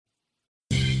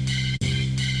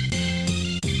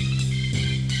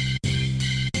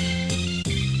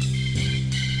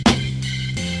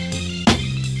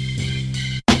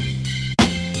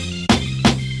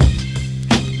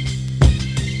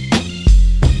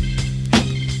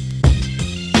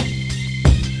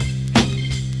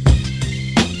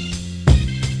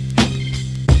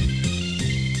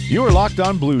You are Locked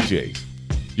On Blue Jays,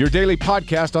 your daily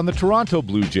podcast on the Toronto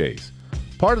Blue Jays,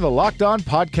 part of the Locked On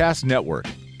Podcast Network,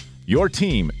 your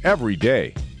team every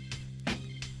day.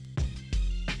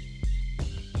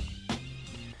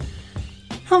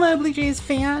 Hello, Blue Jays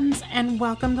fans, and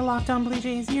welcome to Locked On Blue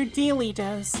Jays, your daily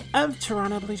dose of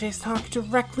Toronto Blue Jays talk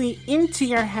directly into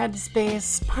your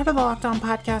headspace, part of the Locked On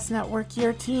Podcast Network,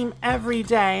 your team every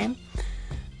day.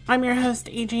 I'm your host,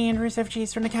 AJ Andrews of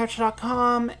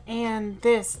JaysFromTheCouch.com, and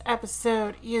this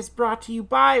episode is brought to you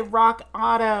by Rock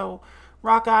Auto.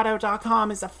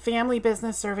 RockAuto.com is a family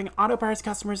business serving auto parts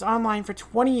customers online for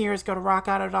 20 years. Go to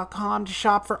RockAuto.com to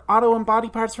shop for auto and body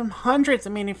parts from hundreds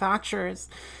of manufacturers.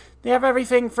 They have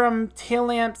everything from tail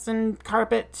lamps and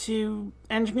carpet to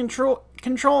engine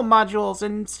control modules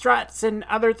and struts and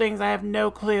other things. I have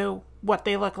no clue what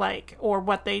they look like or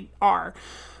what they are.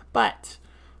 But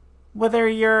whether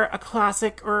you're a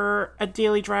classic or a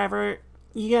daily driver,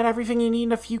 you get everything you need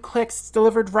in a few clicks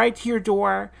delivered right to your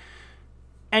door.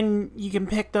 And you can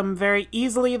pick them very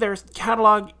easily. Their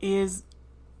catalog is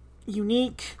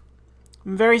unique,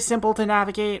 very simple to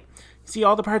navigate. See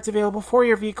all the parts available for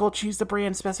your vehicle. Choose the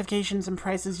brand, specifications, and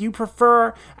prices you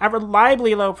prefer at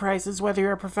reliably low prices, whether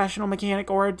you're a professional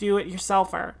mechanic or a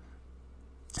do-it-yourselfer.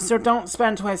 So don't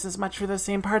spend twice as much for the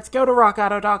same parts. Go to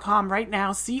rockauto.com right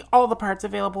now. See all the parts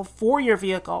available for your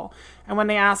vehicle. And when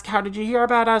they ask, how did you hear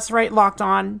about us? Write Locked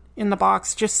On in the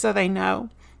box just so they know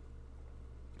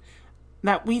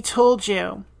that we told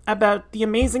you about the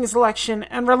amazing selection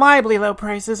and reliably low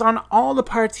prices on all the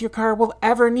parts your car will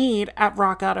ever need at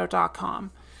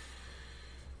rockauto.com.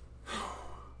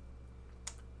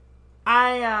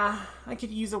 I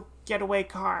could use a getaway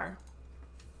car.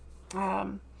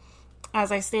 As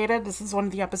I stated, this is one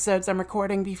of the episodes I'm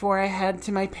recording before I head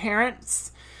to my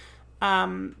parents'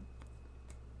 in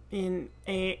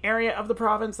a area of the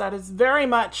province that is very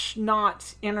much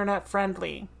not internet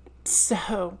friendly.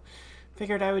 So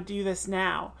figured I would do this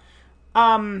now.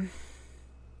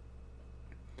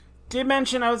 Did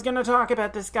mention I was going to talk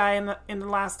about this guy in the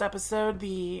last episode,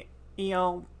 the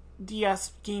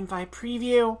ALDS Game 5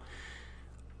 preview,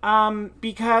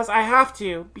 because I have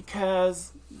to,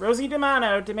 because Rosie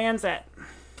DiManno demands it.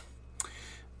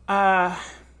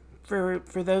 For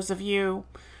those of you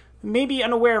who may be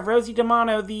unaware, Rosie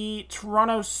DiManno, the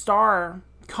Toronto Star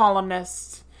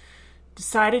columnist,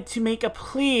 decided to make a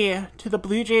plea to the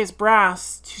Blue Jays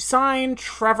brass to sign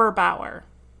Trevor Bauer.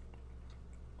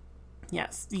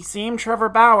 Yes, the same Trevor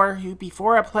Bauer who,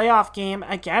 before a playoff game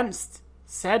against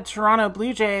said Toronto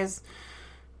Blue Jays,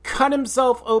 cut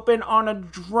himself open on a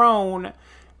drone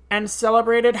and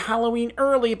celebrated Halloween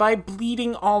early by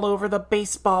bleeding all over the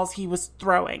baseballs he was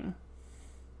throwing.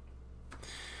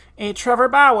 A Trevor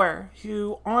Bauer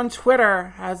who on Twitter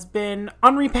has been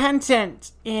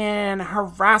unrepentant in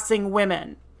harassing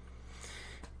women.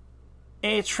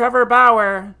 A Trevor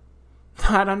Bauer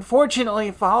that unfortunately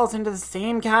falls into the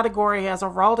same category as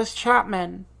Aroldis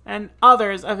Chapman and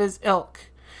others of his ilk.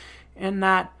 In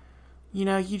that,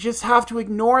 you just have to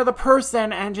ignore the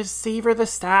person and just savor the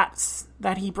stats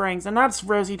that he brings. And that's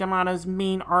Rosie DiManno's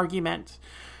main argument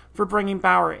for bringing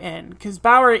Bauer in, because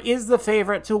Bauer is the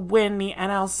favorite to win the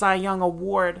NL Cy Young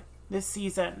Award this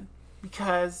season,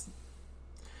 because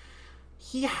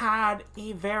he had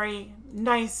a very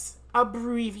nice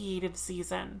abbreviated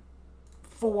season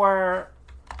for,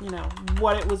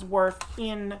 what it was worth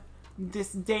in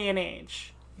this day and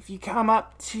age. If you come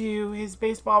up to his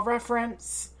Baseball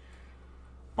Reference,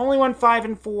 only won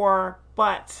 5-4,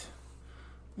 but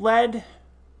led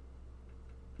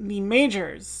the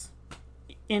majors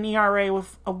in ERA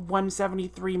with a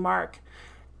 173 mark.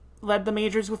 Led the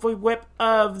majors with a whip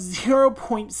of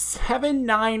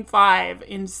 0.795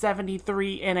 in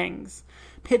 73 innings.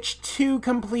 Pitched 2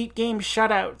 complete game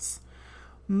shutouts.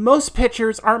 Most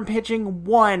pitchers aren't pitching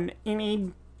 1 in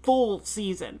a full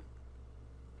season.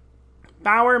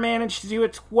 Bauer managed to do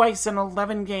it twice in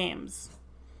 11 games.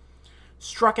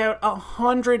 Struck out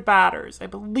 100 batters. I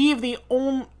believe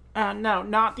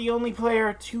not the only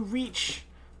player to reach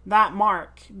that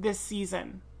mark this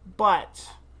season,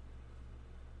 but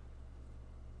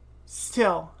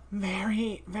still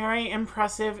very, very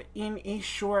impressive in a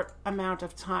short amount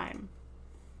of time.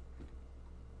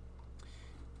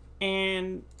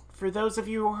 And for those of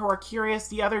you who are curious,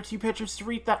 the other 2 pitchers to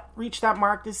reach that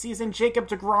mark this season, Jacob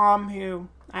deGrom, who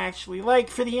I actually like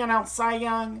for the NL Cy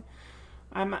Young,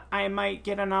 I might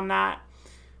get in on that,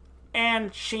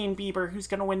 and Shane Bieber, who's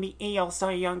going to win the AL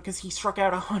Cy Young because he struck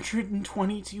out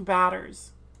 122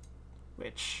 batters,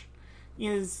 which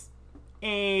is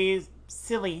a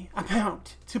silly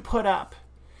amount to put up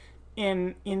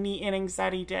in the innings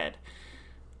that he did.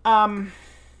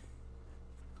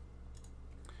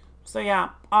 So yeah,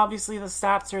 obviously the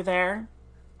stats are there.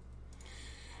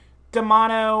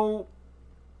 D'Amano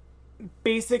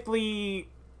basically,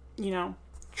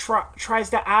 tries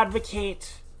to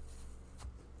advocate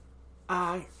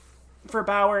for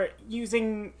Bauer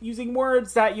using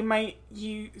words that you might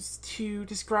use to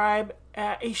describe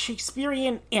a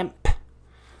Shakespearean imp.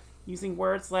 Using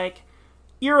words like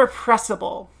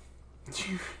irrepressible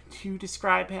to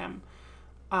describe him.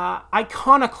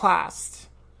 Iconoclast.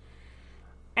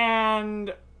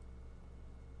 And,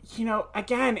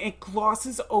 again, it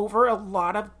glosses over a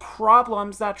lot of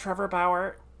problems that Trevor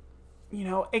Bauer,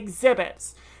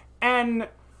 exhibits. And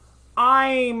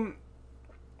I'm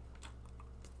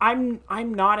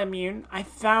not immune. I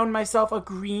found myself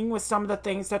agreeing with some of the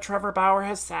things that Trevor Bauer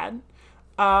has said.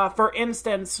 For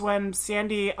instance, when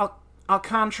Sandy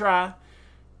Alcantara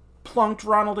plunked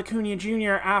Ronald Acuna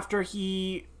Jr. after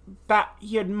he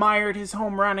admired his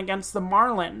home run against the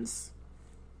Marlins,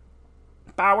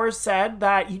 Bauer said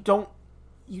that you don't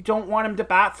want him to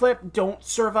bat flip, don't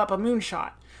serve up a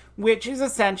moonshot, which is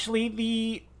essentially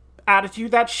the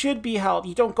attitude that should be held.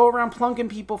 You don't go around plunking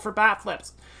people for bat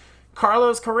flips.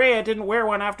 Carlos Correa didn't wear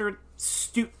one after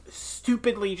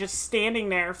stupidly just standing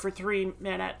there for 3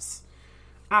 minutes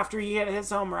after he hit his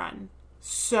home run.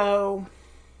 So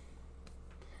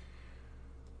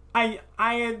there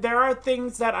are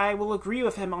things that I will agree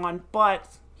with him on,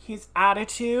 but his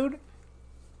attitude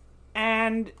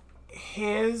and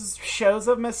his shows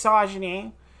of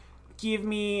misogyny give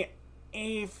me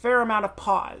a fair amount of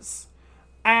pause.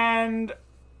 And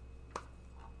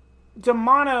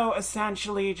D'Amano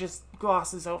essentially just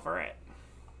glosses over it.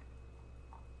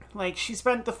 Like, she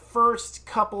spent the first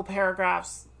couple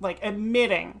paragraphs,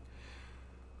 admitting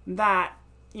that,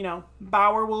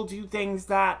 Bauer will do things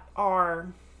that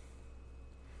are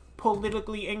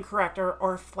politically incorrect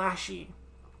or flashy.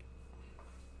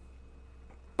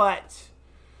 But,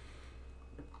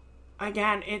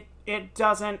 again, it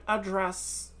doesn't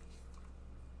address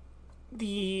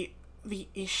the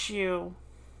issue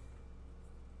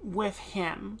with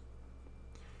him.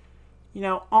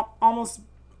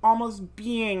 Almost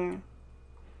being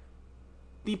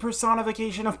the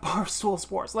personification of Barstool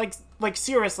Sports. Like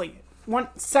seriously, one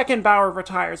second Bauer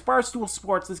retires, Barstool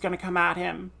Sports is going to come at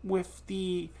him with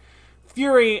the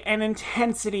fury and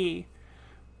intensity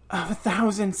of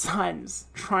 1,000 suns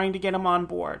trying to get him on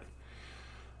board.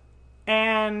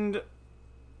 And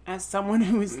as someone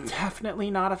who is definitely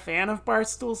not a fan of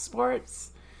Barstool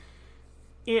Sports,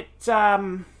 it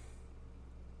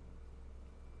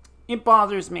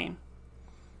bothers me.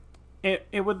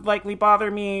 It would likely bother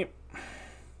me.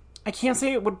 I can't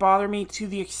say it would bother me to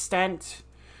the extent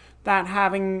that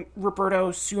having Roberto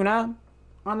Osuna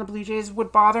on the Blue Jays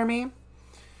would bother me.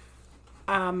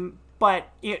 But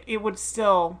it would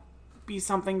still be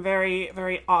something very,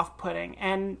 very off-putting.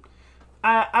 And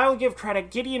I will give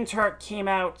credit. Gideon Turk came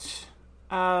out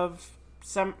of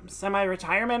some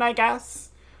semi-retirement, I guess.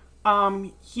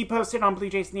 He posted on Blue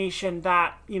Jays Nation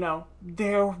that,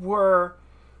 there were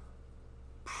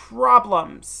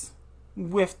problems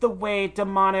with the way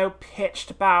D'Amano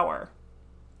pitched Bauer.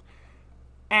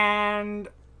 And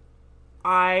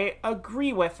I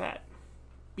agree with it.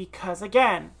 Because,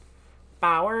 again,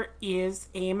 Bauer is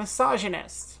a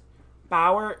misogynist.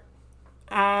 Bauer,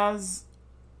 as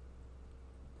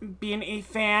being a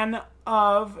fan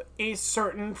of a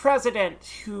certain president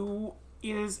who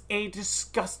is a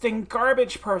disgusting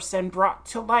garbage person brought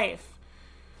to life.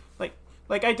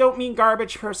 Like, I don't mean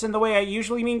garbage person the way I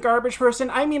usually mean garbage person.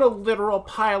 I mean a literal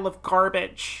pile of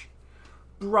garbage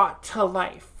brought to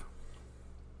life.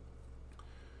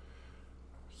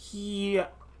 He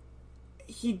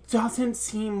doesn't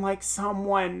seem like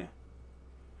someone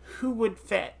who would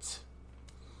fit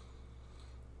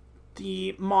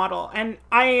the model. And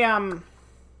I'm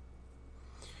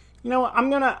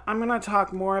gonna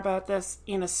talk more about this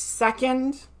in a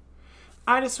second.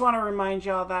 I just want to remind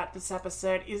y'all that this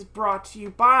episode is brought to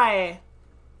you by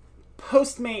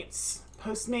Postmates.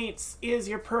 Postmates is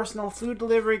your personal food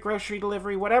delivery, grocery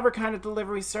delivery, whatever kind of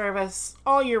delivery service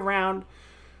all year round.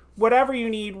 Whatever you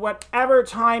need, whatever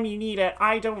time you need it.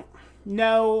 I don't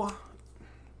know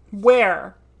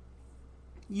where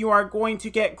you are going to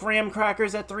get graham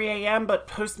crackers at 3 a.m., but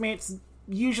Postmates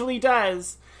usually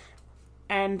does.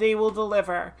 And they will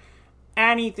deliver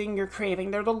anything you're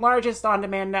craving. They're the largest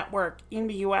on-demand network in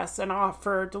the U.S. and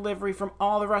offer delivery from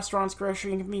all the restaurants,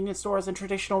 grocery and convenience stores, and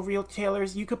traditional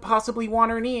retailers you could possibly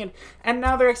want or need. And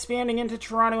now they're expanding into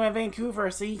Toronto and Vancouver,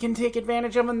 so you can take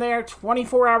advantage of them there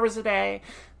 24 hours a day,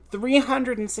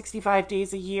 365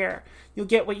 days a year. You'll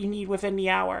get what you need within the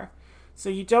hour. So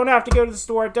you don't have to go to the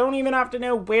store, don't even have to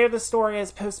know where the store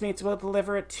is. Postmates will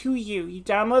deliver it to you. You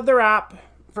download their app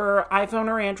for iPhone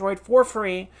or Android for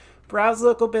free, browse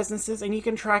local businesses, and you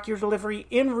can track your delivery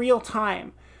in real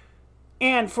time.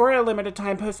 And for a limited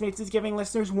time, Postmates is giving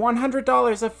listeners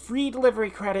 $100 of free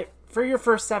delivery credit for your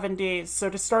first 7 days. So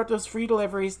to start those free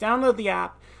deliveries, download the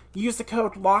app, use the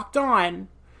code LOCKEDON.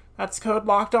 That's code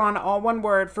LOCKEDON, all one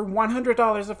word, for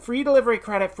 $100 of free delivery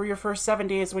credit for your first 7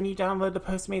 days when you download the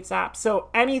Postmates app. So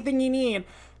anything you need,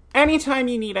 anytime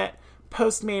you need it,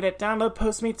 Postmate it. Download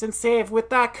Postmates and save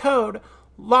with that code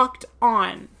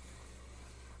LOCKEDON.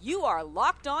 You are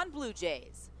Locked On Blue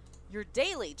Jays, your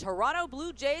daily Toronto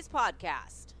Blue Jays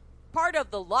podcast. Part of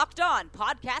the Locked On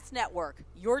Podcast Network,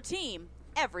 your team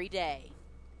every day.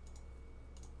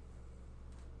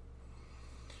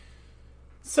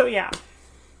 So yeah,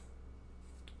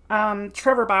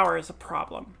 Trevor Bauer is a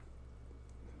problem.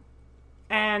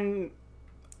 And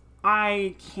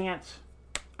I've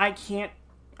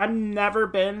never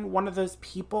been one of those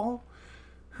people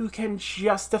who can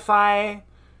justify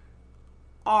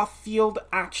off-field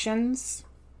actions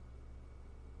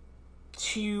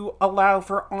to allow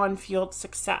for on-field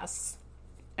success.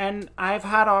 And I've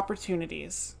had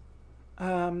opportunities.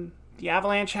 The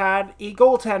Avalanche had a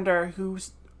goaltender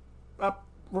who's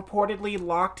reportedly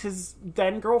locked his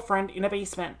then-girlfriend in a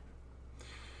basement.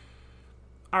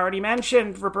 Already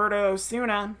mentioned Roberto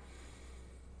Osuna.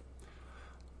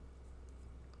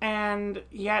 And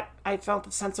yet I felt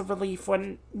a sense of relief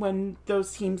when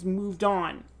those teams moved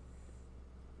on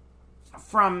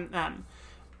from them.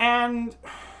 And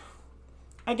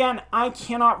again, I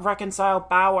cannot reconcile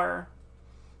Bauer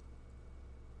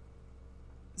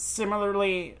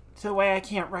similarly to the way I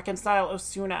can't reconcile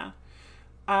Osuna.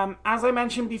 As I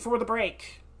mentioned before the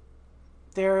break,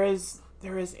 there is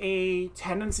a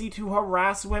tendency to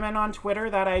harass women on Twitter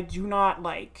that I do not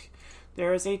like.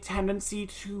 There is a tendency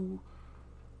to,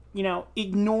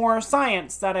 ignore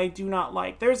science that I do not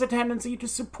like. There's a tendency to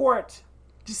support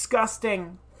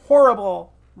disgusting,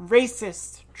 horrible,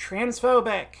 racist,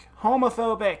 transphobic,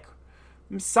 homophobic,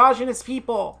 misogynist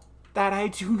people that I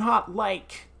do not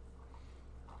like.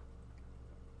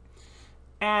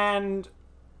 And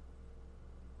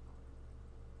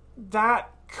that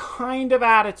kind of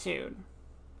attitude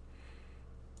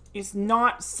is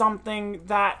not something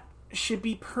that should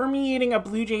be permeating a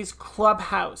Blue Jays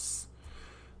clubhouse.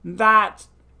 That,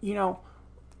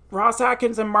 Ross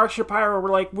Atkins and Mark Shapiro were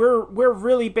like, we're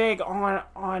really big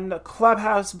on the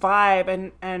clubhouse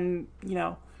vibe and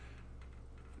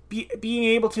being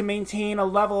able to maintain a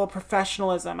level of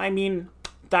professionalism. I mean,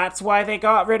 that's why they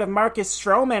got rid of Marcus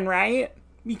Stroman, right?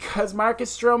 Because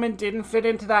Marcus Stroman didn't fit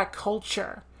into that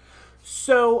culture.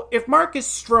 So if Marcus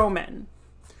Stroman,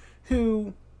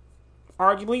 who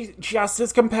arguably just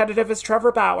as competitive as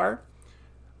Trevor Bauer,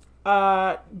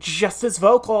 just as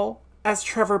vocal as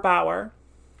Trevor Bauer,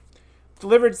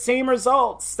 delivered same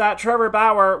results that Trevor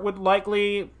Bauer would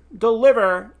likely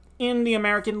deliver in the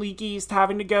American League East,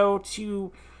 having to go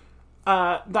to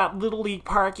that Little League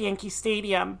Park, Yankee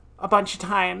Stadium, a bunch of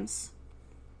times,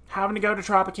 having to go to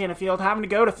Tropicana Field, having to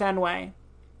go to Fenway.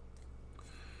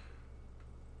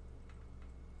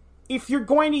 If you're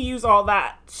going to use all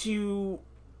that to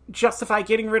justify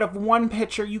getting rid of one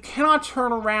pitcher, you cannot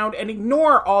turn around and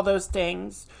ignore all those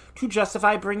things to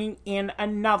justify bringing in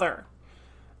another.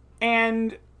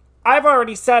 And I've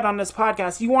already said on this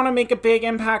podcast, you want to make a big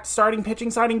impact starting pitching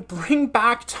signing, bring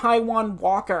back Taijuan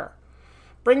Walker.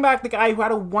 Bring back the guy who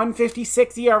had a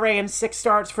 1.56 ERA and 6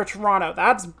 starts for Toronto.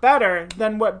 That's better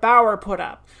than what Bauer put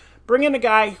up. Bring in a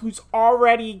guy who's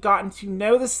already gotten to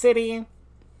know the city.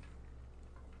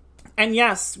 And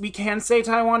yes, we can say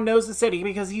Taijuan knows the city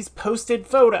because he's posted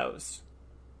photos.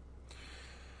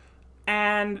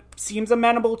 And seems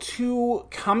amenable to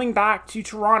coming back to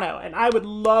Toronto. And I would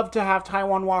love to have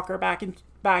Taijuan Walker back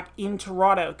in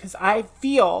Toronto because I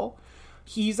feel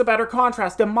he's a better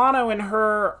contrast. Amano in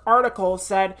her article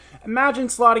said, imagine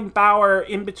slotting Bauer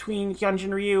in between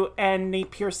Hyunjin Ryu and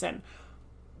Nate Pearson.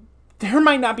 There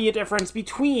might not be a difference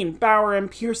between Bauer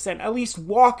and Pearson. At least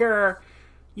Walker,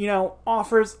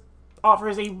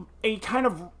 offers a kind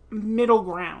of middle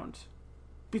ground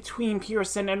between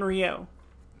Pearson and Ryu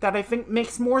that I think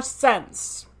makes more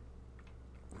sense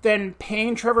than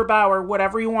paying Trevor Bauer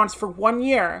whatever he wants for 1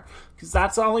 year, because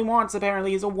that's all he wants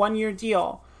apparently is a 1-year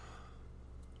deal.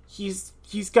 He's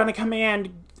going to command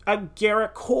a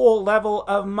Garrett Cole level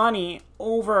of money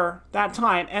over that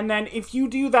time. And then if you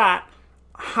do that,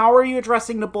 how are you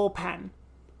addressing the bullpen?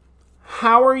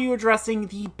 How are you addressing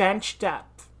the bench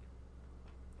depth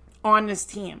on this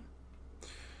team?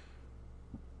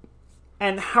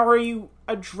 And how are you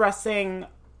addressing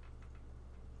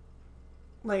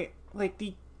the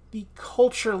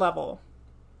culture level.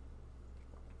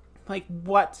 The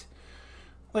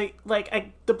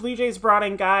Blue Jays brought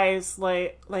in guys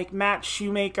like Matt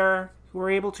Shoemaker, who were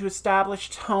able to establish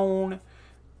tone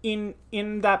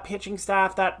in that pitching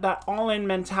staff, that all-in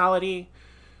mentality.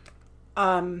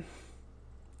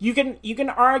 You can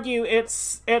argue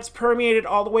it's permeated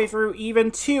all the way through,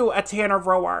 even to a Tanner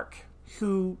Roark,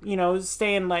 who, is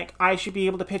saying, I should be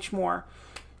able to pitch more.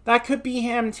 That could be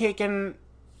him taking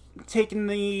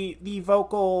the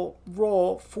vocal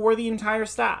role for the entire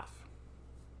staff.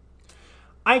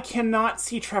 I cannot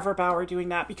see Trevor Bauer doing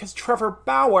that, because Trevor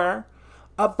Bauer,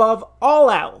 above all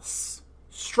else,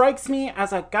 strikes me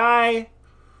as a guy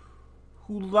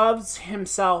who loves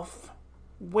himself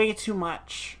way too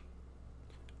much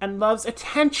and loves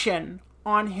attention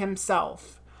on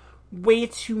himself way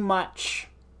too much.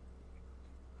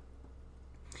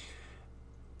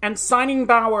 And signing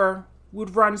Bauer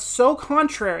would run so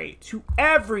contrary to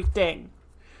everything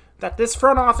that this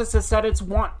front office has said it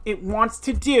wants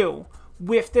to do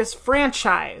with this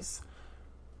franchise,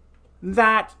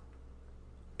 that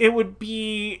it would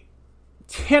be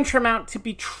tantamount to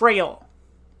betrayal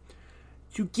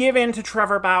to give in to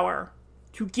Trevor Bauer,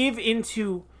 to give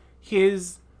into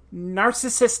his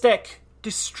narcissistic,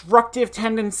 destructive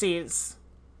tendencies,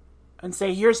 and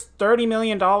say, here's $30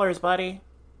 million, buddy.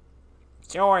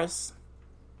 It's yours.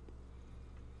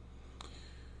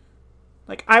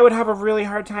 I would have a really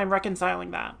hard time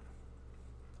reconciling that.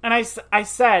 And I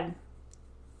said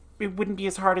it wouldn't be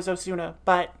as hard as Osuna,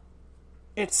 but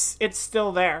it's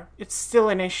still there. It's still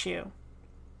an issue.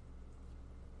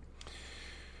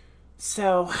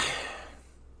 So,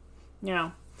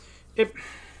 it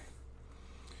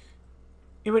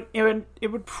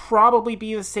would probably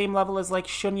be the same level as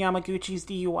Shun Yamaguchi's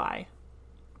DUI.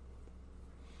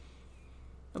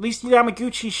 At least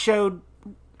Yamaguchi showed,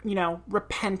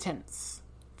 repentance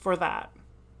for that.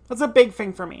 That's a big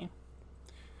thing for me.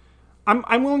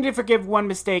 I'm willing to forgive one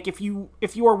mistake if you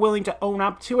are willing to own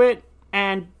up to it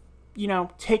and,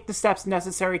 take the steps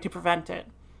necessary to prevent it.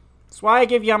 That's why I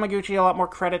give Yamaguchi a lot more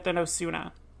credit than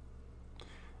Osuna.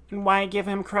 And why I give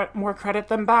him more credit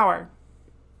than Bauer.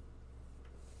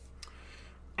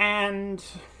 And,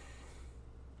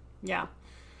 yeah.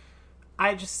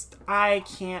 I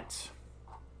can't.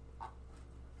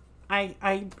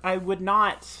 I would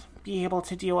not be able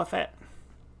to deal with it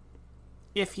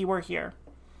if he were here.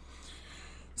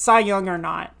 Cy Young or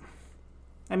not.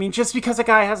 I mean, just because a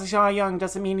guy has a Cy Young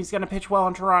doesn't mean he's going to pitch well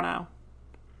in Toronto.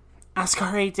 Ask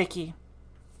R.A. Dickey.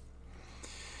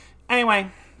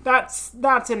 Anyway, that's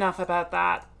enough about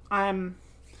that.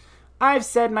 I've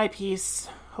said my piece.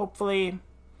 Hopefully,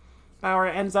 Bauer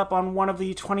ends up on one of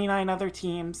the 29 other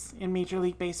teams in Major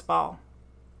League Baseball.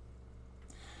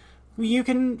 You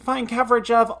can find coverage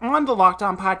of on the Locked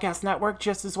On Podcast Network,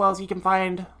 just as well as you can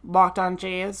find Locked On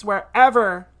Jays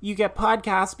wherever you get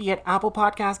podcasts, be it Apple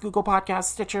Podcasts, Google Podcasts,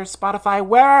 Stitcher, Spotify,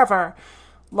 wherever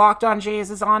Locked On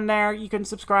Jays is on there. You can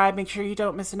subscribe, make sure you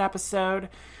don't miss an episode.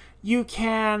 You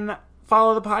can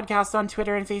follow the podcast on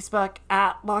Twitter and Facebook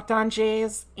at Locked On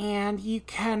Jays, and you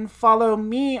can follow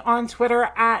me on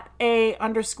Twitter at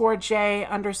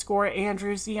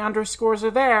 @A_J_Andrews. The underscores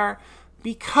are there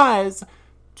because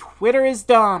Twitter is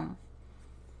dumb.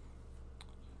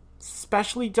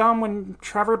 Especially dumb when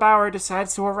Trevor Bauer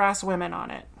decides to harass women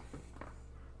on it.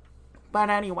 But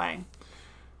anyway,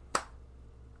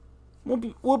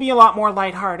 we'll be a lot more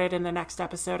lighthearted in the next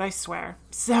episode, I swear.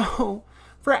 So,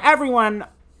 for everyone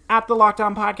at the Locked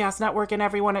On Podcast Network and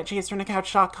everyone at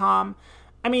JaysFromTheCouch.com,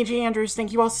 I'm AJ Andrews.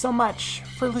 Thank you all so much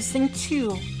for listening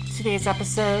to today's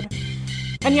episode.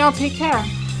 And y'all take care.